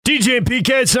DJ and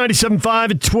PK, it's 97.5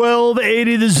 at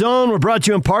 1280 The Zone. We're brought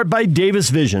to you in part by Davis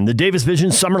Vision. The Davis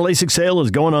Vision Summer LASIK sale is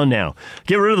going on now.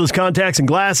 Get rid of those contacts and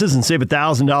glasses and save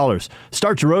 $1,000.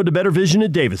 Start your road to better vision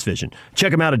at Davis Vision.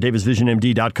 Check them out at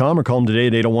davisvisionmd.com or call them today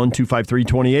at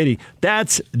 801-253-2080.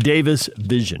 That's Davis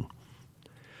Vision.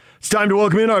 It's time to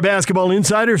welcome in our basketball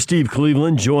insider. Steve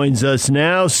Cleveland joins us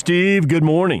now. Steve, good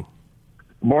morning.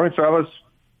 Good morning, fellas.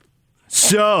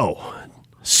 So,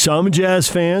 some Jazz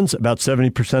fans, about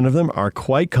 70% of them, are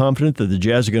quite confident that the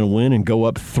Jazz are going to win and go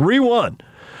up 3-1.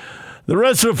 The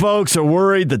rest of the folks are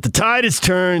worried that the tide has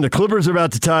turned. The Clippers are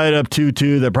about to tie it up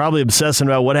 2-2. They're probably obsessing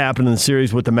about what happened in the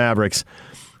series with the Mavericks.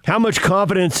 How much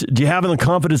confidence do you have in the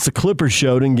confidence the Clippers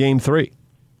showed in Game 3?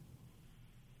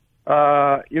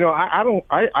 I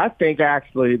think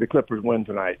actually the Clippers win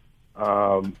tonight.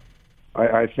 I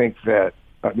think that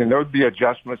there would be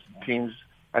adjustments to teams.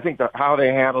 I think that how they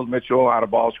handled Mitchell out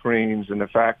of ball screens and the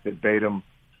fact that Batum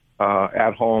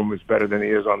at home is better than he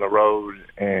is on the road,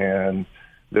 and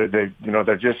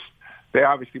they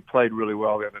obviously played really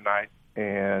well the other night,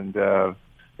 and the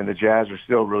Jazz are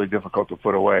still really difficult to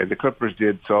put away. The Clippers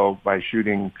did so by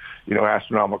shooting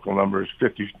astronomical numbers,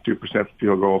 52%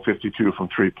 field goal, 52 from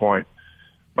 3-point.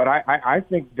 But I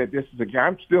think that this is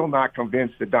I'm still not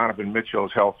convinced that Donovan Mitchell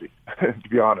is healthy, to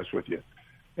be honest with you,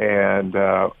 and.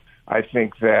 I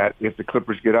think that if the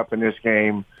Clippers get up in this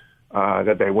game,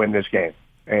 that they win this game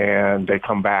and they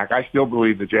come back. I still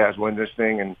believe the Jazz win this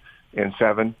thing in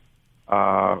 7,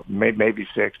 maybe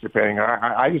 6, depending.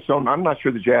 I just don't. I'm not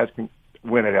sure the Jazz can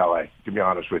win at LA. To be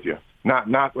honest with you,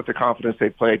 not with the confidence they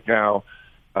played now.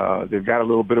 They've got a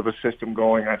little bit of a system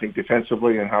going, I think,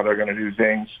 defensively and how they're going to do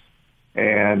things.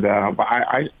 And but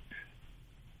I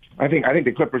think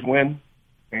the Clippers win,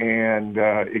 and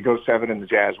it goes 7, and the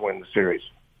Jazz win the series.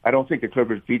 I don't think the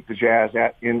Clippers beat the Jazz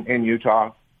in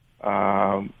Utah,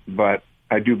 but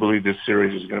I do believe this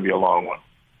series is going to be a long one.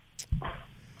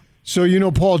 So you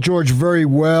know Paul George very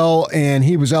well, and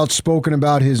he was outspoken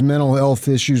about his mental health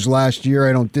issues last year.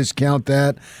 I don't discount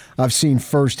that. I've seen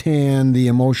firsthand the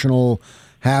emotional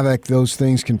havoc those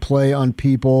things can play on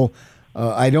people.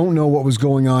 I don't know what was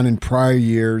going on in prior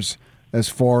years as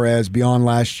far as beyond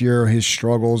last year, his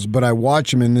struggles, but I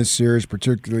watch him in this series,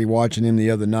 particularly watching him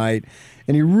the other night,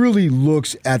 and he really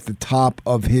looks at the top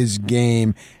of his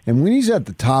game. And when he's at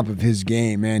the top of his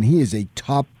game, man, he is a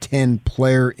top 10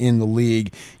 player in the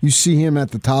league. You see him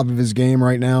at the top of his game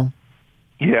right now?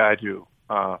 Yeah, I do.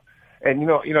 And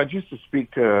just to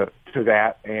speak to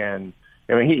that, and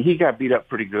I mean, he got beat up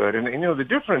pretty good. And the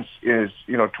difference is,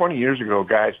 20 years ago,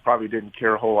 guys probably didn't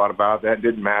care a whole lot about that. It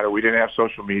didn't matter. We didn't have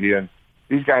social media. And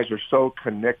these guys are so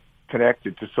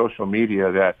connected to social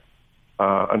media that,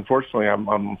 unfortunately,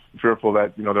 I'm fearful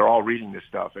that, they're all reading this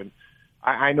stuff. And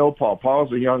I know Paul.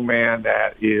 Paul's a young man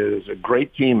that is a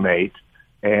great teammate.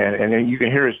 And then you can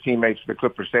hear his teammates, the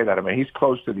Clippers, say that. I mean, he's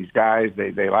close to these guys.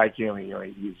 They like him.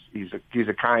 He's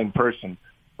a kind person,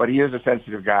 but he is a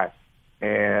sensitive guy.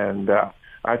 And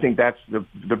I think that's the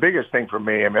biggest thing for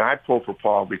me. I mean, I pull for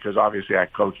Paul because obviously I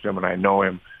coached him and I know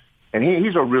him. And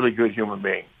he's a really good human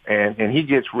being. And he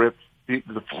gets ripped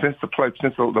since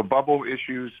the bubble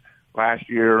issues last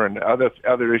year and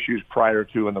other issues prior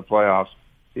to in the playoffs.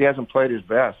 He hasn't played his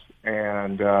best,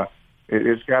 and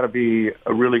it's got to be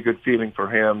a really good feeling for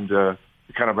him to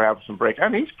kind of have some break. I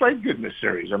mean, he's played good in this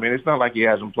series. I mean, it's not like he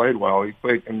hasn't played well. He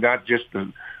played, and not just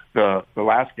the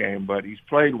last game, but he's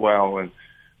played well. And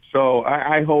so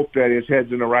I hope that his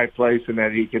head's in the right place and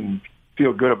that he can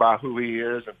feel good about who he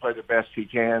is and play the best he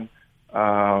can.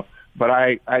 But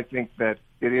I think that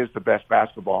it is the best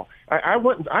basketball. I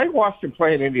watched him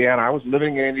play in Indiana. I was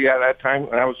living in Indiana at that time,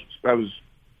 and I was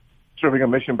serving a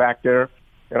mission back there,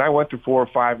 and I went to 4 or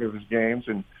 5 of his games.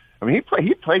 And I mean,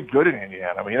 he played good in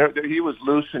Indiana. I mean, he was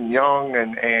loose and young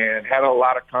and had a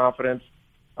lot of confidence.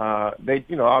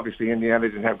 Obviously Indiana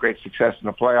didn't have great success in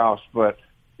the playoffs, but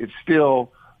it's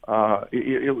still it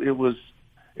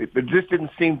just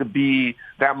didn't seem to be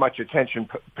that much attention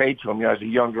paid to him as a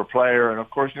younger player. And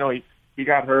of course, he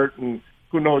got hurt, and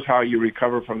who knows how you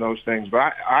recover from those things.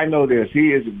 But I know this: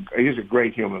 he is a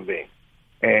great human being,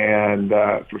 and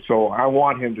so I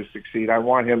want him to succeed. I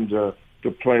want him to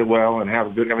play well and have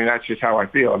a good. I mean, that's just how I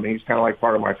feel. I mean, he's kind of like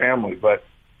part of my family. But at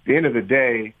the end of the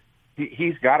day,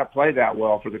 he's got to play that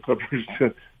well for the Clippers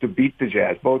to beat the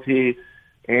Jazz. Both he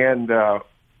and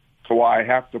Kawhi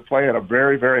have to play at a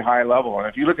very, very high level. And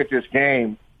if you look at this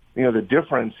game, the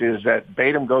difference is that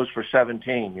Batum goes for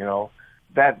 17.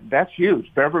 That's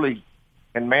huge. Beverly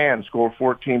and Mann score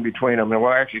 14 between them, and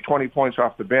actually 20 points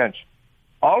off the bench.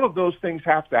 All of those things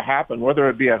have to happen, whether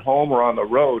it be at home or on the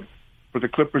road, for the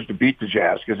Clippers to beat the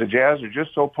Jazz, because the Jazz are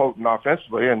just so potent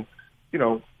offensively. And, you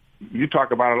know, you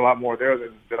talk about it a lot more there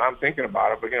than I'm thinking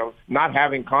about it. But, you know, not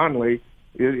having Conley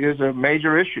is a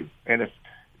major issue. And it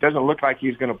doesn't look like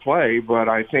he's going to play, but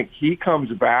I think he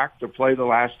comes back to play the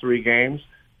last 3 games,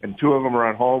 and 2 of them are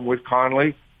at home with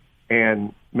Conley,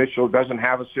 and Mitchell doesn't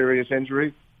have a serious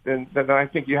injury, then I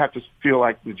think you have to feel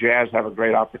like the Jazz have a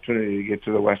great opportunity to get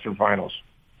to the Western Finals.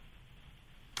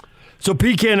 So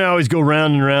PK and I always go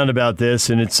round and round about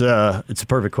this, and it's a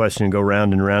perfect question to go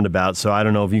round and round about, so I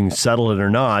don't know if you can settle it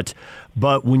or not.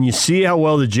 But when you see how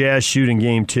well the Jazz shoot in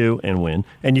Game 2 and win,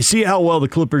 and you see how well the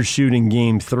Clippers shoot in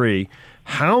Game 3,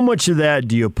 how much of that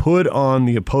do you put on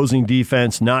the opposing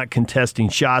defense not contesting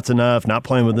shots enough, not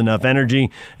playing with enough energy,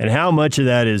 and how much of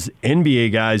that is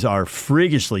NBA guys are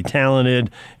freakishly talented,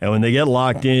 and when they get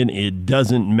locked in, it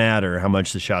doesn't matter how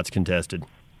much the shot's contested?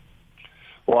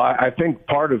 Well, I think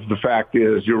part of the fact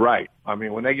is you're right. I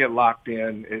mean, when they get locked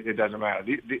in, it doesn't matter.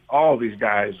 All of these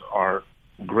guys are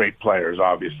great players,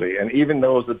 obviously, and even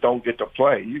those that don't get to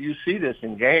play. You see this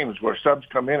in games where subs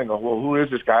come in and go, well, who is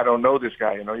this guy? I don't know this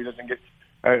guy. You know, he doesn't get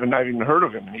 – I've not even heard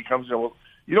of him. And he comes in, well,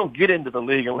 you don't get into the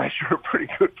league unless you're a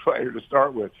pretty good player to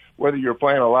start with, whether you're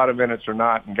playing a lot of minutes or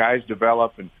not, and guys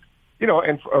develop. And, you know,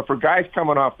 and for guys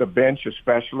coming off the bench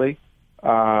especially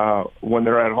when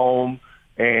they're at home –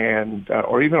 and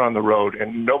or even on the road,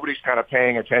 and nobody's kind of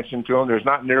paying attention to them. There's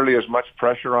not nearly as much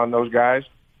pressure on those guys.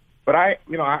 But I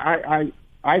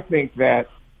think that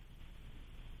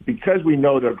because we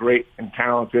know they're great and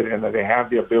talented, and that they have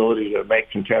the ability to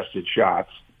make contested shots,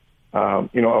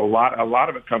 you know, a lot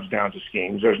of it comes down to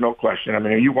schemes. There's no question. I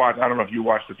mean, I don't know if you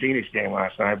watched the Phoenix game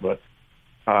last night, but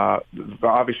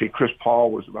obviously Chris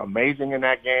Paul was amazing in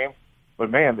that game.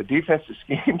 But man, the defensive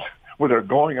schemes where they're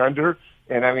going under.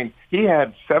 And, I mean, he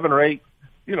had 7 or 8,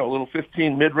 you know, little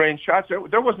 15 mid-range shots.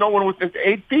 There was no one within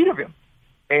 8 feet of him.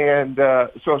 And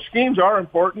so schemes are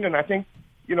important. And I think,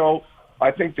 you know,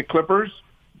 the Clippers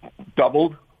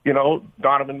doubled, you know,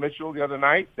 Donovan Mitchell the other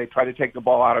night. They tried to take the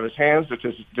ball out of his hands to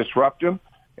just disrupt him.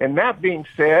 And that being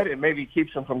said, it maybe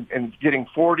keeps him from getting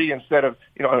 40 instead of,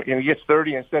 you know, he gets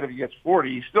 30 instead of he gets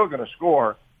 40. He's still going to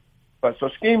score. But so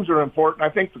schemes are important. I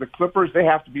think for the Clippers, they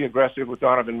have to be aggressive with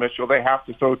Donovan Mitchell. They have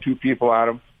to throw 2 people at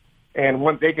him. And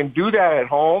when they can do that at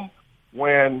home,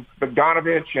 when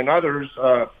Bogdanovich and others,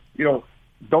 you know,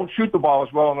 don't shoot the ball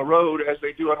as well on the road as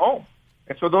they do at home.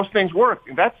 And so those things work.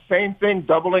 And that same thing,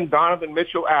 doubling Donovan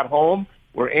Mitchell at home,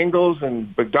 where Ingles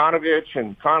and Bogdanovich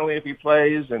and Conley, if he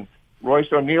plays, and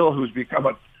Royce O'Neal, who's become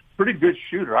a pretty good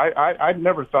shooter. I'd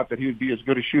never thought that he would be as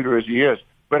good a shooter as he is.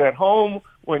 But at home,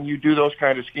 when you do those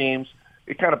kind of schemes,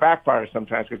 it kind of backfires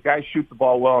sometimes because guys shoot the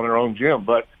ball well in their own gym.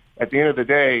 But at the end of the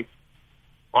day,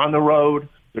 on the road,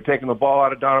 they're taking the ball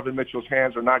out of Donovan Mitchell's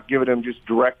hands or not giving him just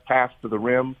direct pass to the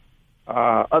rim.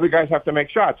 Other guys have to make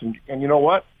shots. And you know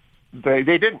what? They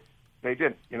didn't. They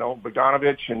didn't. You know,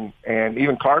 Bogdanovich and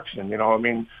even Clarkson, you know, I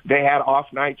mean, they had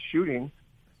off-night shooting,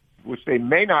 which they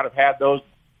may not have had those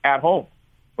at home.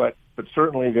 But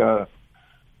certainly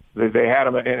they had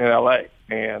them in L.A.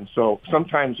 And so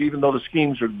sometimes, even though the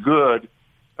schemes are good,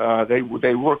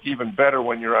 they work even better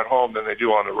when you're at home than they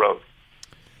do on the road.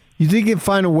 You think you can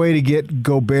find a way to get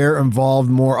Gobert involved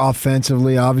more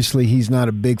offensively? Obviously, he's not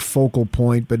a big focal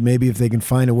point, but maybe if they can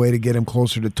find a way to get him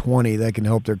closer to 20, that can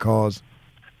help their cause.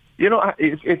 You know,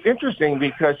 it's interesting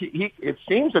because it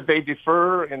seems that they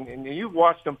defer, and you've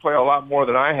watched him play a lot more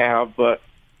than I have, but,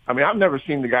 I mean, I've never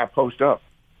seen the guy post up.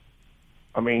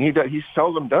 I mean, he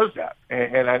seldom does that,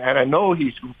 and I know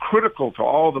he's critical to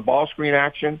all the ball screen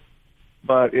action,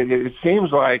 but it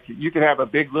seems like you could have a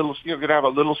little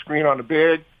screen on the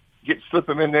big, slip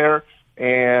him in there,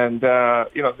 and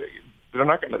you know they're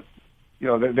not going to, you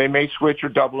know, they may switch or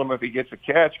double him if he gets a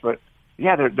catch, but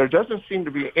yeah, there doesn't seem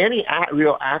to be any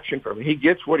real action from him. He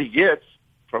gets what he gets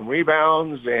from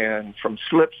rebounds and from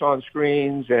slips on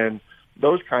screens and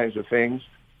those kinds of things,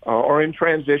 or in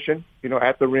transition, you know,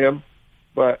 at the rim.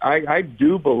 But I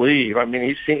do believe, I mean,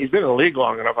 he's been in the league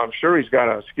long enough. I'm sure he's got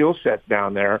a skill set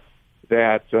down there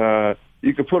that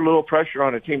you could put a little pressure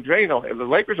on a team. You know, the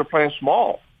Lakers are playing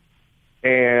small,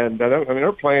 and I mean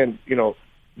they're playing. You know,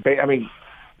 I mean,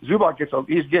 Zubac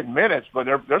he's getting minutes, but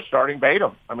they're starting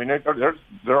Batum. I mean,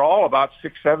 they're all about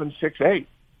 6'7", 6'8".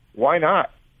 Why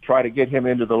not try to get him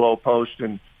into the low post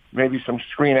and maybe some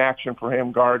screen action for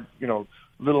him, guard, you know,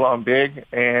 little on big,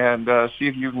 and see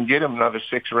if you can get him another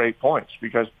 6 or 8 points.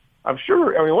 Because I'm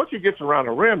sure, I mean, once he gets around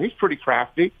the rim, he's pretty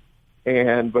crafty.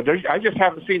 But I just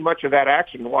haven't seen much of that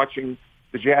action watching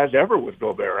the Jazz ever with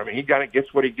Gobert. I mean, he kind of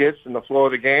gets what he gets in the flow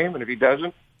of the game, and if he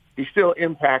doesn't, he still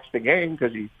impacts the game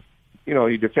because he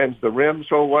he defends the rim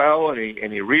so well,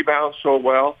 and he rebounds so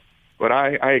well. But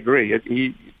I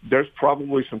agree. There's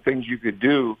probably some things you could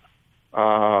do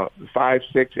 5,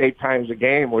 6, 8 times a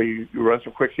game where you run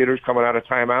some quick hitters coming out of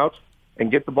timeouts and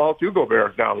get the ball to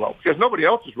Gobert down low because nobody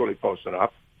else is really posting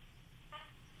up.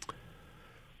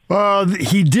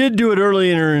 He did do it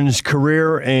early in his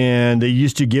career, and they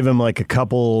used to give him like a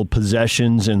couple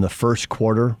possessions in the first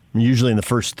quarter, usually in the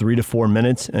first 3 to 4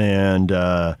 minutes, and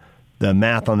the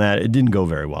math on that, it didn't go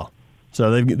very well.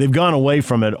 So they've gone away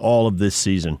from it all of this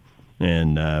season.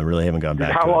 And really haven't gone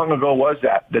back. How long ago was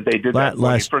that they did that?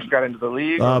 When he first got into the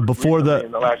league? Before in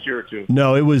the last year or two?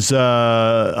 No, it was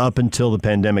up until the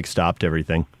pandemic stopped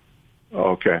everything.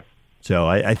 Okay. So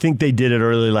I think they did it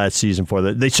early last season.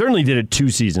 They certainly did it 2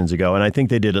 seasons ago, and I think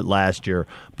they did it last year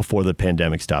before the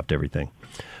pandemic stopped everything.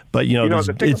 But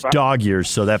it's dog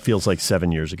years, so that feels like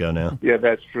 7 years ago now. Yeah,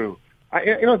 that's true.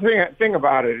 The thing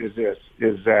about it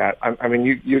is that I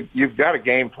mean you've got a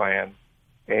game plan.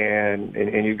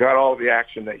 And you got all the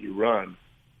action that you run,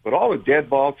 but all the dead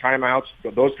ball timeouts,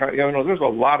 those kind, there's a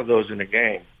lot of those in the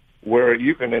game where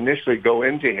you can initially go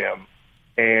into him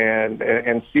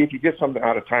and see if you get something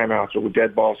out of timeouts or with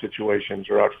dead ball situations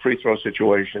or out free throw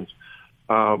situations,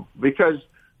 because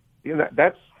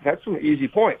that's some easy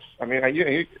points. I mean,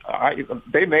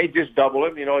 they may just double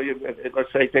him.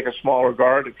 Let's say take a smaller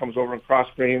guard that comes over and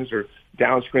cross screens or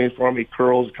down screens for him. He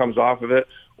curls, comes off of it,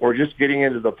 or just getting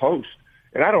into the post.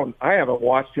 And I haven't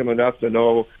watched him enough to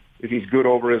know if he's good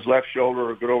over his left shoulder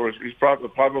or good over he's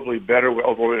probably better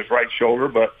over his right shoulder.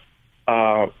 But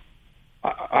I'd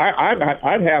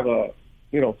have 4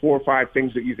 or 5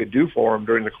 things that you could do for him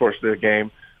during the course of the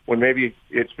game when maybe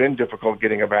it's been difficult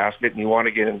getting a basket and you want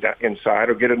to get inside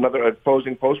or get another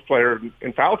opposing post player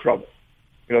in foul trouble.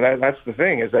 That's the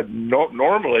thing is that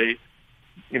normally,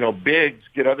 bigs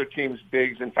get other teams'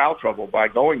 bigs in foul trouble by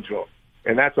going to them.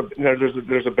 And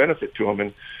there's a benefit to them,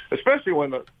 and especially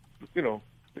when the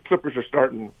Clippers are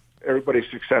starting everybody's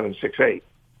 6'7", 6'8",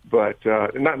 but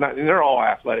not and they're all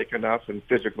athletic enough and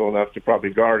physical enough to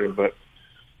probably guard him. But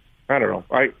I don't know.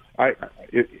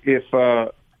 If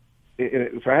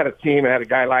I had a team that had a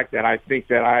guy like that, I think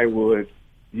that I would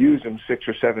use him 6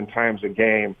 or 7 times a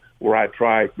game, where I'd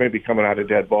try maybe coming out of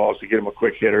dead balls to get him a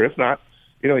quick hitter. If not,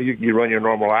 you run your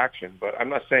normal action. But I'm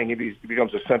not saying he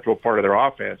becomes a central part of their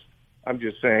offense. I'm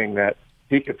just saying that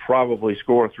he could probably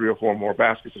score 3 or 4 more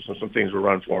baskets if some things were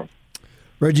run for him.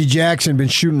 Reggie Jackson been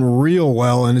shooting real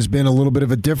well and has been a little bit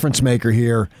of a difference maker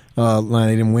here. They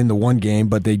didn't win the one game,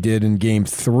 but they did in Game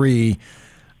 3.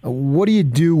 What do you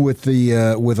do with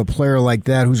a player like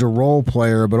that who's a role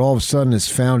player, but all of a sudden has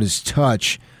found his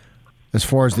touch as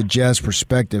far as the Jazz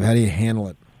perspective? How do you handle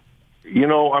it?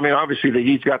 Obviously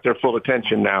he's got their full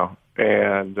attention now,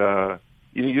 and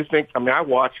you think. I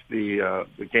watched the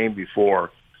game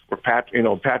before where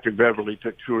Patrick Beverley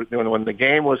took 2. When the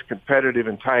game was competitive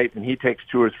and tight, and he takes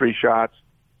 2 or 3 shots,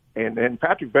 and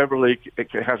Patrick Beverley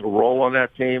has a role on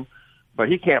that team, but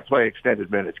he can't play extended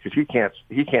minutes because he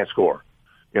can't score.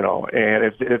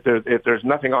 And if there's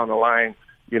nothing on the line,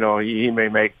 he may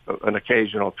make an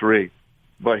occasional 3.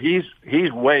 But he's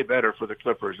way better for the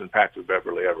Clippers than Patrick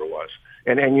Beverley ever was.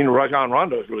 And Rajon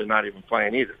Rondo is really not even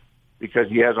playing either, because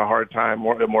he has a hard time,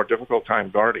 a more difficult time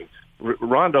guarding.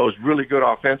 Rondo is really good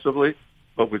offensively,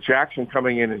 but with Jackson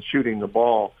coming in and shooting the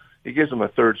ball, he gives him a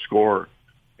third scorer.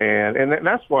 And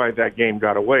that's why that game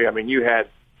got away. You had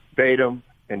Batum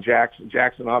and Jackson.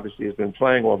 Jackson obviously has been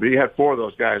playing well, but you had 4 of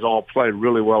those guys all play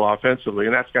really well offensively,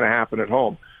 and that's going to happen at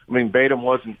home. Batum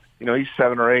wasn't, he's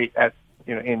 7 or 8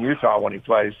 in Utah when he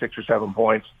plays, 6 or 7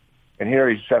 points, and here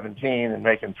he's 17 and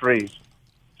making threes.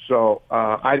 So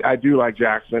I do like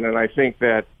Jackson, and I think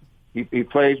that he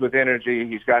plays with energy.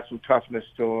 He's got some toughness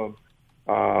to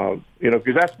him,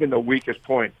 because that's been the weakest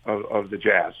point of the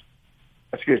Jazz.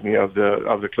 Excuse me, of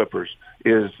the Clippers,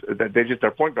 is that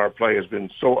their point guard play has been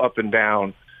so up and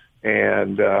down,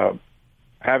 and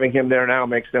having him there now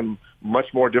makes them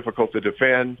much more difficult to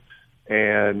defend,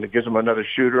 and it gives them another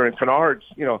shooter. And Kennard's,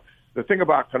 the thing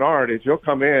about Kennard is he'll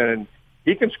come in and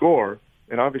he can score.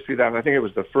 And obviously I think it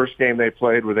was the first game they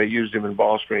played where they used him in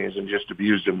ball screens and just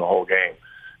abused him the whole game.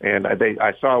 And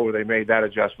I saw where they made that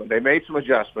adjustment. They made some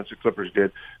adjustments, the Clippers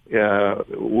did,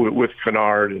 with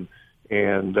Kennard,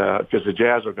 and because the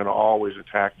Jazz are going to always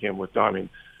attack him with,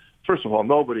 first of all,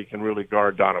 nobody can really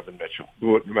guard Donovan Mitchell,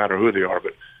 no matter who they are,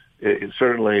 but it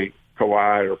certainly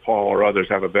Kawhi or Paul or others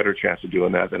have a better chance of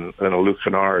doing that than a Luke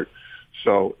Kennard.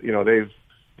 So,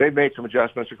 they've made some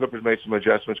adjustments. The Clippers made some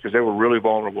adjustments because they were really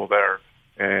vulnerable there.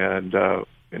 And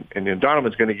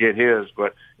Donovan's going to get his,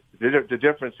 but the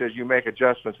difference is you make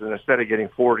adjustments, and instead of getting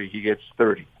 40, he gets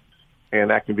 30. and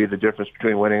that can be the difference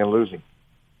between winning and losing.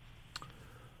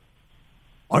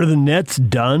 Are the Nets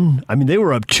done? I mean, they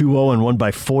were up 2-0 and won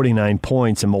by 49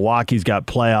 points, and Milwaukee's got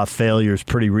playoff failures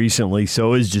pretty recently, so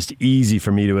it was just easy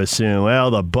for me to assume,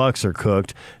 well, the Bucks are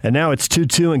cooked. And now it's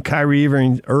 2-2, and Kyrie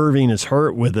Irving is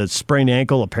hurt with a sprained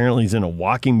ankle. Apparently he's in a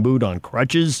walking boot on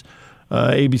crutches.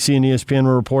 ABC and ESPN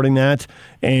were reporting that.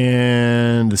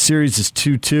 And the series is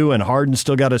 2-2, and Harden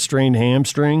still got a strained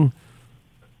hamstring.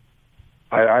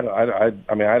 I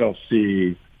mean, I don't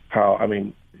see how. I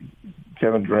mean,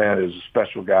 Kevin Durant is a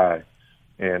special guy,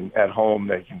 and at home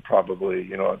they can probably,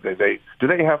 do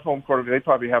they have home court? They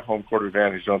probably have home court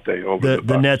advantage, don't they? Over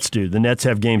the Nets do. The Nets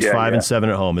have games 5 and 7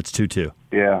 at home. It's 2-2.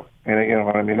 Yeah, and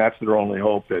I mean that's their only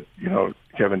hope that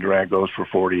Kevin Durant goes for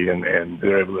 40 and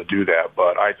they're able to do that.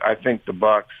 But I think the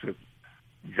Bucks have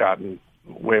gotten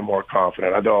way more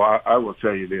confident. Although I will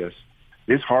tell you this,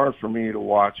 it's hard for me to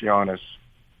watch Giannis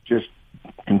just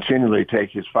continually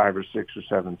take his 5 or 6 or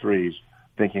 7 threes,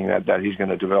 thinking that he's going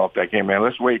to develop that game. Man,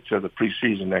 let's wait till the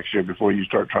preseason next year before you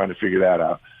start trying to figure that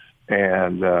out.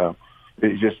 And I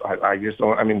just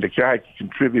don't. I mean, the guy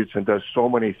contributes and does so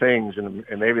many things, and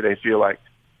maybe they feel like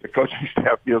the coaching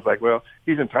staff feels like, well,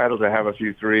 he's entitled to have a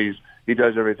few threes. He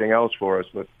does everything else for us,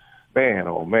 but man,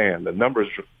 oh man, the numbers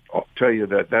tell you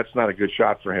that that's not a good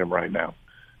shot for him right now.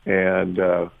 And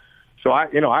so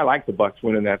I like the Bucks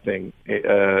winning that thing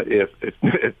if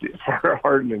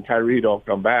Harden and Kyrie don't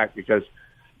come back, because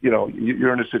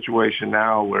you're in a situation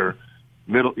now where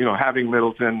having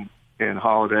Middleton and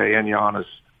Holiday and Giannis,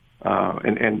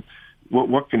 and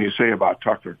what can you say about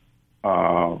Tucker?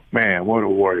 Man, what a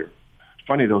warrior! It's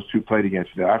funny those two played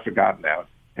against each other. I've forgotten that.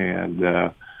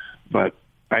 And but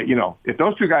if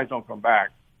those two guys don't come back,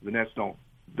 the Nets don't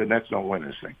win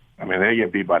this thing. I mean, they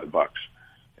get beat by the Bucks,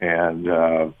 and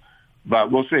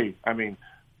but we'll see. I mean,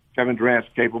 Kevin Durant's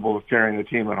capable of carrying the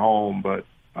team at home, but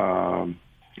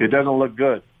it doesn't look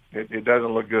good. It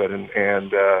doesn't look good,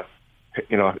 and that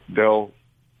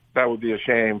would be a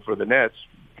shame for the Nets,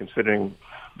 considering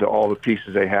all the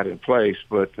pieces they had in place.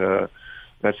 But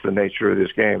that's the nature of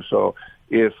this game. So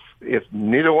if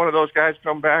neither one of those guys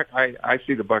come back, I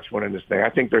see the Bucks winning this thing. I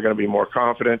think they're going to be more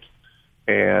confident,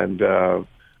 and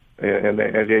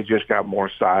they just got more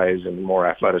size and more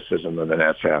athleticism than the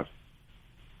Nets have.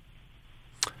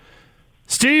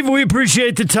 Steve, we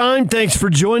appreciate the time. Thanks for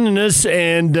joining us,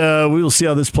 and we will see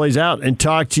how this plays out and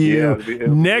talk to you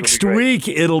next week.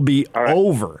 It'll be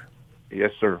over.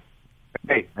 Yes, sir.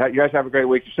 Hey, you guys have a great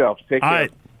week yourselves. Take care. All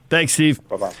right. Thanks, Steve.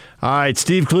 Bye-bye. All right,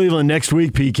 Steve Cleveland next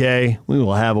week, PK. We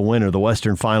will have a winner. The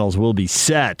Western Finals will be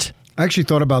set. I actually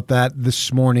thought about that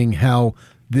this morning, how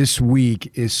this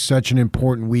week is such an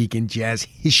important week in Jazz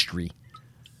history.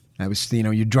 I was,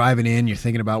 you're driving in, you're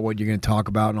thinking about what you're going to talk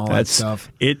about and all that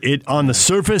stuff. It on the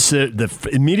surface, the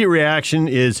immediate reaction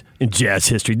is in Jazz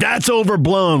history. That's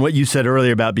overblown. What you said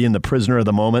earlier about being the prisoner of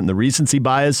the moment and the recency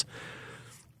bias.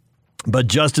 But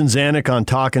Justin Zanuck on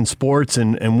Talking Sports,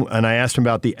 and I asked him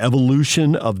about the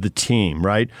evolution of the team,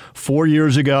 right? 4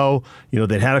 years ago, they'd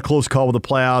had a close call with the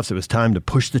playoffs. It was time to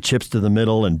push the chips to the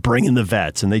middle and bring in the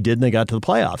vets, and they did, and they got to the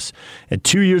playoffs. And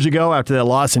 2 years ago, after that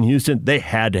loss in Houston, they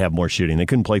had to have more shooting. They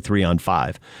couldn't play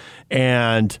 3-on-5.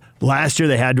 And last year,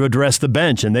 they had to address the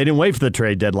bench, and they didn't wait for the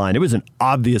trade deadline. It was an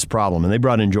obvious problem, and they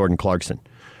brought in Jordan Clarkson,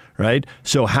 right?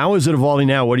 So how is it evolving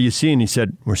now? What do you see? And he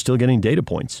said, we're still getting data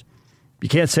points. You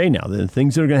can't say now. The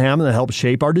things that are going to happen that help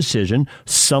shape our decision,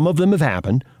 some of them have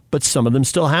happened, but some of them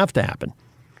still have to happen.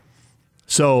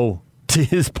 So, to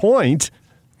his point,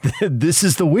 this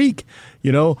is the week.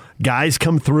 Guys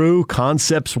come through,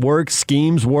 concepts work,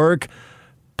 schemes work,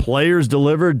 players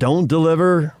deliver, don't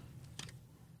deliver.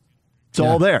 It's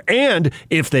all there. And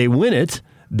if they win it,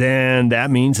 then that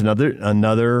means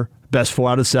another best 4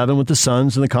 out of 7 with the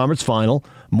Suns in the conference final,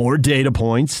 more data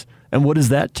points. And what does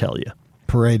that tell you?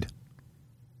 Parade.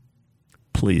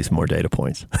 Please, more data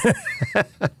points.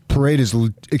 Parade is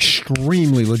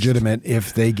extremely legitimate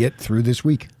if they get through this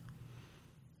week.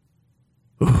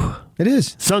 Ooh. It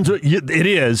is. Suns. It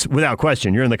is, without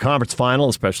question. You're in the conference final,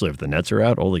 especially if the Nets are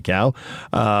out. Holy cow.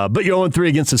 But you're 0-3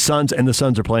 against the Suns, and the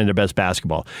Suns are playing their best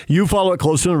basketball. You follow it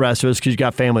closer than the rest of us because you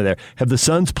got family there. Have the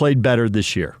Suns played better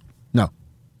this year? No.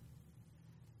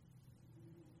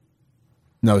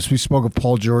 No, as we spoke of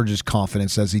Paul George's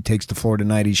confidence as he takes the floor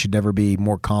tonight, he should never be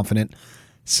more confident.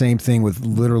 Same thing with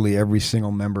literally every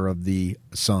single member of the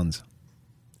Suns.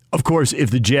 Of course, if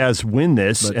the Jazz win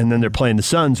this and then they're playing the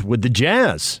Suns, would the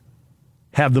Jazz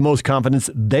have the most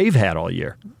confidence they've had all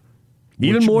year?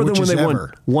 Even more than when they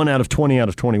won 1 out of 20 out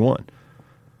of 21.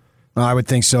 I would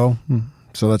think so.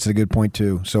 So that's a good point,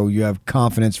 too. So you have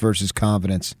confidence versus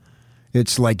confidence.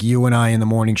 It's like you and I in the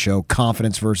morning show,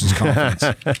 confidence versus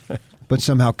confidence. But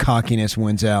somehow cockiness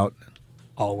wins out.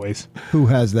 Always. Who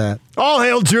has that? All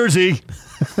hail Jersey.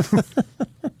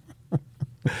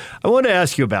 I want to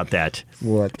ask you about that.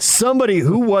 What? Somebody,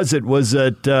 who was it? Was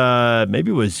it,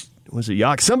 maybe it was it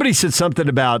Yak? Somebody said something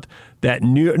about that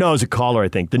it was a caller, I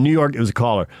think. It was a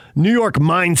caller. New York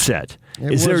mindset. It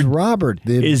was Robert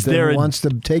that wants to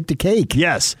take the cake.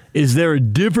 Yes. Is there a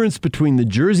difference between the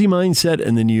Jersey mindset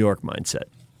and the New York mindset?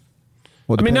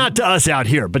 Well, I mean, not to us out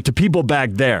here, but to people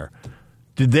back there.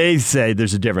 Did they say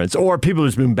there's a difference? Or people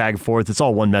who's moving back and forth, it's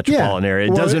all one metropolitan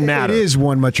area. It doesn't matter. It is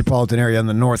one metropolitan area on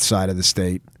the north side of the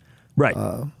state. Right.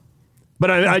 But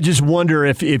I just wonder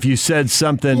if you said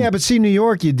something. Yeah, but see, New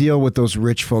York, you deal with those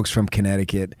rich folks from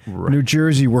Connecticut. Right. New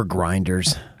Jersey, we're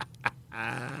grinders.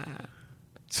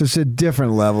 So it's a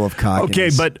different level of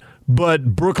cockiness. Okay, but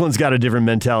Brooklyn's got a different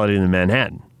mentality than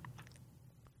Manhattan.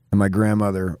 And my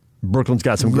grandmother Brooklyn's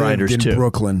got some grinders lived too. in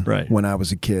Brooklyn right. when I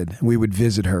was a kid. We would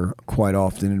visit her quite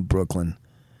often in Brooklyn.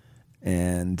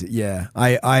 And yeah,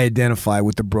 I identify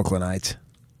with the Brooklynites.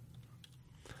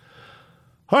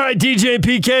 All right, DJ and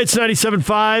PK, it's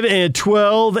 97.5 and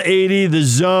 1280 The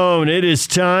Zone. It is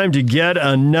time to get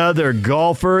another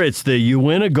golfer. It's the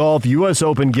Uinta Golf U.S.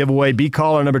 Open giveaway. Be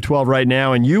caller number 12 right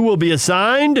now, and you will be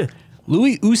assigned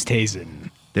Louis Oosthuizen.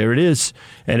 There it is.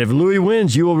 And if Louis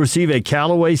wins, you will receive a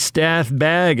Callaway staff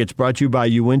bag. It's brought to you by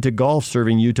Uinta Golf,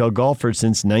 serving Utah golfers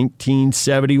since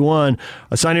 1971.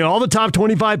 Assigning all the top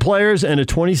 25 players, and a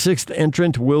 26th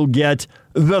entrant will get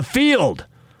the field.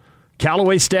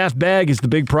 Callaway staff bag is the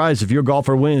big prize if your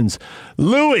golfer wins.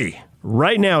 Louis,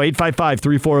 right now,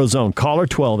 855-340-ZONE. Caller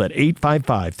 12 at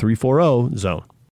 855-340-ZONE.